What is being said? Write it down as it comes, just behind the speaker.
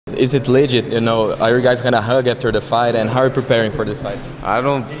Is it legit? You know, are you guys gonna hug after the fight, and how are you preparing for this fight? I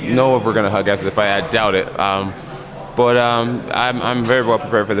don't know if we're gonna hug after the fight. I doubt it. But I'm very well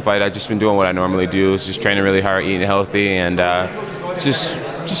prepared for the fight. I've just been doing what I normally do. It's just training really hard, eating healthy, and just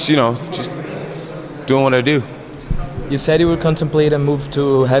doing what I do. You said you would contemplate a move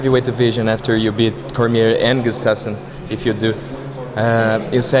to heavyweight division after you beat Cormier and Gustafsson. If you do,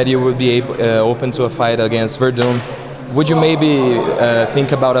 you said you would be open to a fight against Verdun. Would you maybe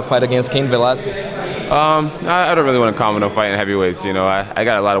think about a fight against Cain Velasquez? I don't really want to comment on fighting heavyweights. You know, I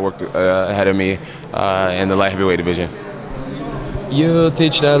got a lot of work ahead of me in the light heavyweight division. You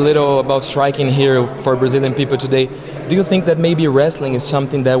teach a little about striking here for Brazilian people today. Do you think that maybe wrestling is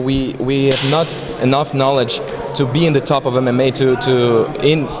something that we have not enough knowledge to be in the top of MMA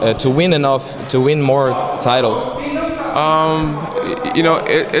to win enough, to win more titles? You know,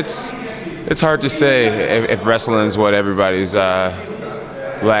 it's hard to say if wrestling is what everybody's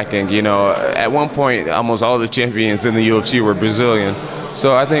lacking. You know, at one point, almost all the champions in the UFC were Brazilian.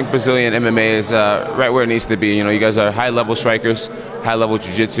 So I think Brazilian MMA is right where it needs to be. You know, you guys are high-level strikers, high-level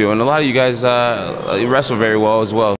jiu-jitsu, and a lot of you guys wrestle very well as well.